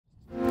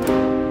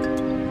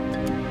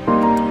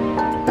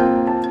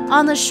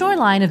On the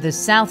shoreline of the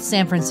South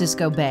San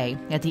Francisco Bay,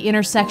 at the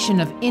intersection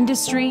of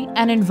industry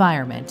and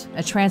environment,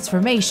 a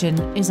transformation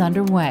is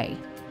underway.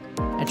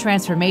 A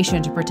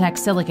transformation to protect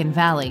Silicon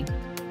Valley,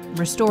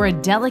 restore a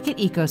delicate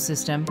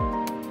ecosystem,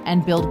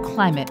 and build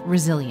climate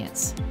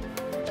resilience.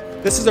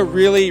 This is a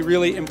really,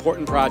 really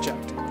important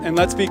project. And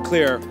let's be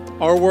clear,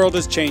 our world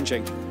is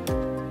changing.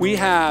 We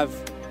have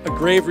a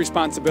grave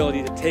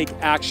responsibility to take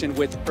action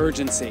with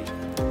urgency.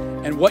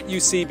 And what you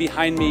see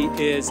behind me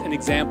is an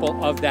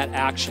example of that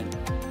action.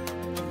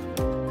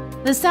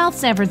 The South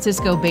San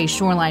Francisco Bay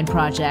Shoreline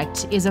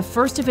Project is a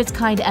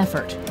first-of-its-kind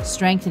effort,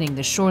 strengthening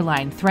the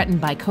shoreline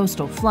threatened by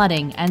coastal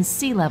flooding and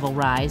sea level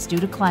rise due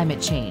to climate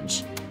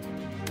change.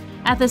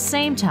 At the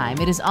same time,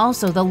 it is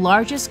also the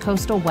largest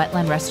coastal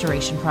wetland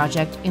restoration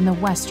project in the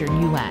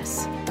western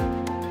U.S.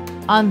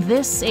 On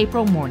this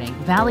April morning,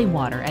 Valley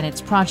Water and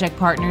its project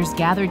partners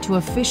gathered to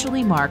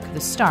officially mark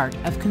the start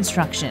of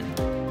construction.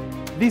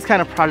 These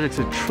kind of projects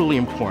are truly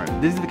important.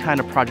 These are the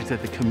kind of projects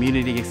that the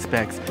community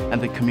expects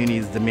and the community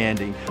is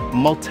demanding.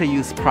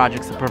 Multi-use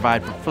projects that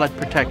provide for flood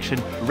protection,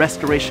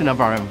 restoration of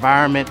our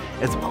environment,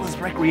 as well as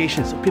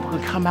recreation so people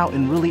can come out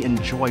and really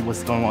enjoy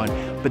what's going on.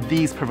 But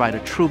these provide a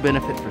true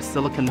benefit for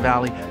Silicon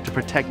Valley to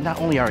protect not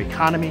only our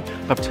economy,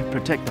 but to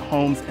protect the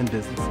homes and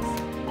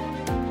businesses.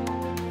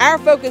 Our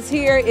focus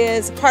here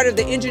is part of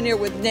the Engineer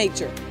with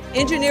Nature.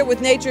 Engineer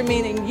with Nature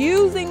meaning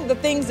using the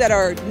things that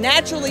are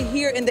naturally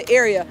here in the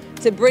area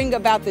to bring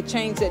about the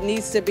change that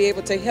needs to be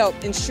able to help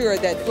ensure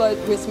that flood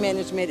risk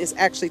management is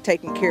actually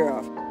taken care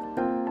of.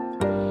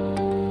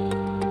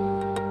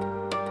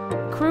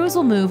 Crews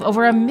will move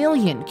over 1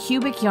 million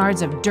cubic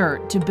yards of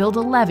dirt to build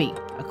a levee,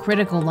 a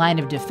critical line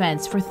of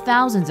defense for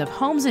thousands of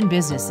homes and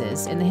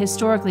businesses in the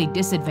historically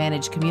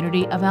disadvantaged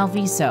community of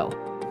Alviso,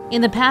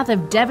 in the path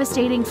of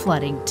devastating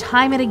flooding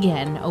time and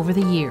again over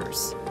the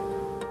years.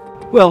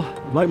 Well,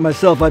 like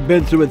myself, I've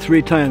been through it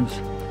 3 times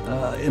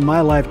in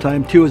my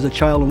lifetime, 2 as a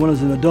child and 1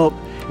 as an adult,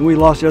 and we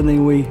lost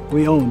everything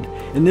we owned.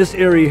 And this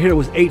area here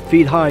was 8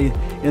 feet high.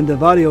 In the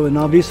barrio in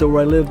Alviso,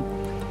 where I lived,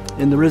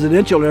 in the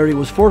residential area,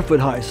 was 4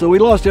 foot high. So we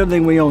lost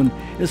everything we owned.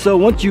 And so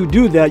once you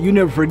do that, you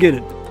never forget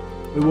it.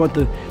 We want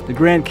the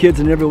grandkids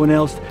and everyone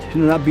else to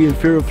not be in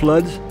fear of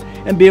floods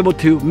and be able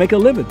to make a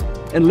living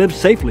and live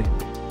safely.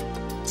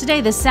 Today,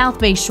 the South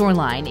Bay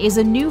Shoreline is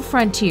a new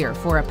frontier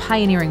for a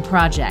pioneering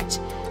project,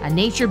 a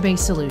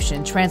nature-based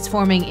solution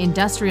transforming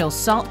industrial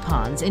salt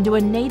ponds into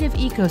a native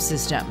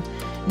ecosystem.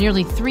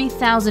 Nearly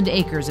 3,000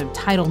 acres of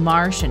tidal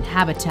marsh and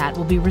habitat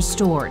will be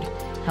restored,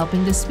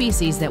 helping the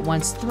species that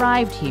once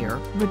thrived here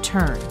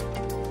return.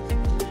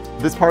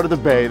 This part of the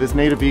bay, this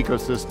native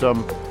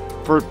ecosystem,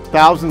 for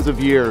thousands of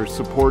years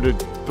supported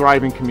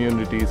thriving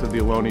communities of the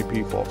Ohlone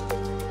people.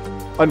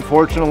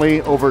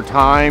 Unfortunately, over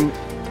time,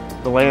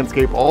 the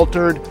landscape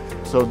altered,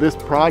 so this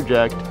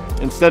project,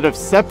 instead of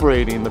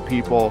separating the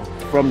people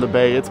from the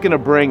bay, it's going to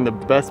bring the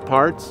best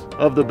parts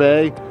of the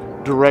bay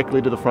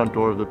directly to the front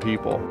door of the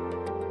people.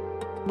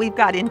 We've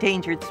got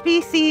endangered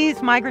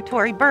species,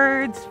 migratory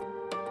birds,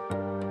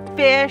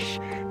 fish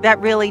that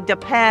really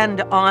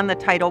depend on the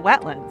tidal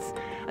wetlands.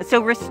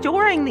 So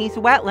restoring these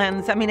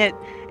wetlands, I mean,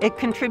 it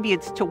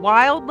contributes to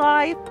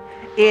wildlife,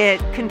 it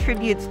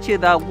contributes to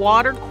the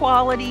water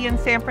quality in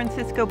San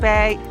Francisco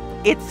Bay,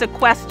 it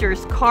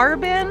sequesters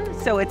carbon,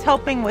 so it's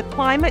helping with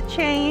climate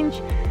change.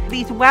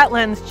 These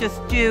wetlands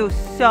just do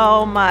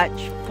so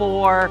much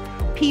for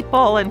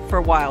people and for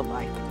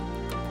wildlife.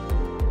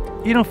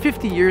 You know,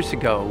 50 years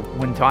ago,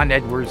 when Don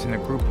Edwards and a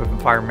group of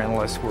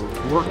environmentalists were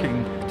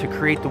working to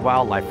create the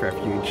wildlife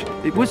refuge,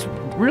 it was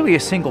really a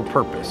single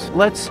purpose.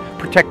 Let's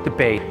protect the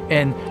bay.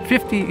 And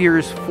 50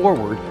 years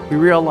forward, we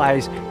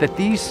realized that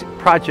these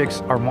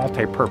projects are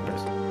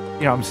multi-purpose.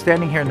 You know, I'm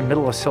standing here in the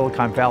middle of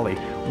Silicon Valley.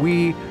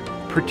 We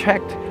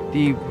protect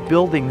the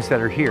buildings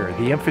that are here,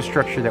 the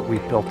infrastructure that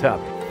we've built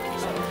up.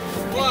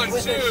 1, 2,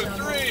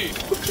 3.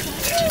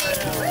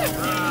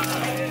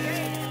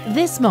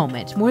 This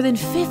moment, more than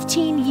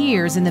 15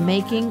 years in the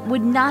making,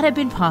 would not have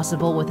been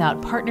possible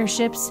without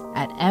partnerships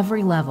at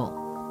every level.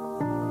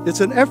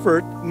 It's an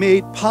effort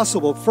made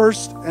possible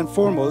first and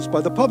foremost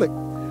by the public,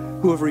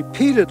 who have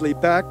repeatedly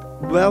backed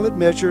valid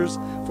measures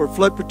for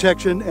flood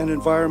protection and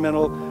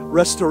environmental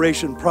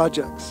restoration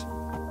projects.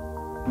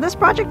 This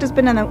project has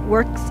been in the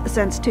works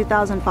since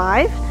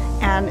 2005,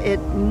 and it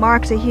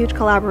marks a huge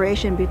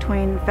collaboration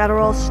between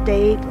federal,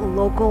 state,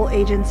 local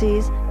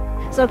agencies.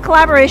 So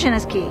collaboration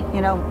is key,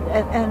 you know,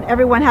 and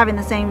everyone having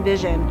the same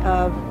vision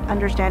of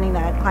understanding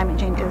that climate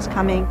change is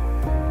coming.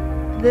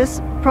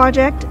 This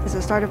project is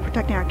the start of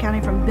protecting our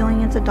county from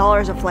billions of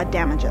dollars of flood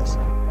damages.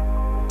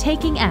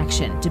 Taking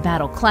action to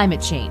battle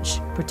climate change,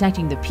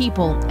 protecting the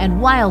people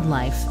and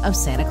wildlife of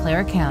Santa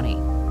Clara County.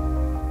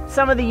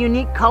 Some of the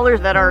unique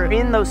colors that are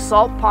in those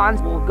salt ponds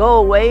will go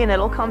away and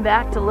it'll come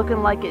back to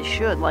looking like it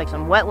should, like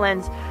some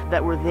wetlands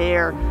that were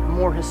there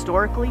more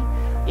historically.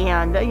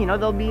 And, you know,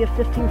 there'll be a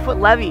 15-foot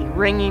levee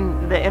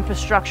ringing the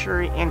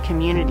infrastructure and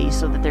communities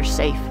so that they're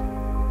safe.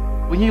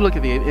 When you look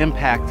at the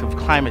impact of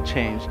climate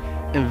change,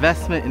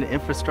 investment in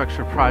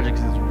infrastructure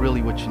projects is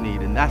really what you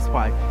need, and that's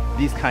why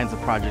these kinds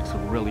of projects are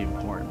really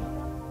important.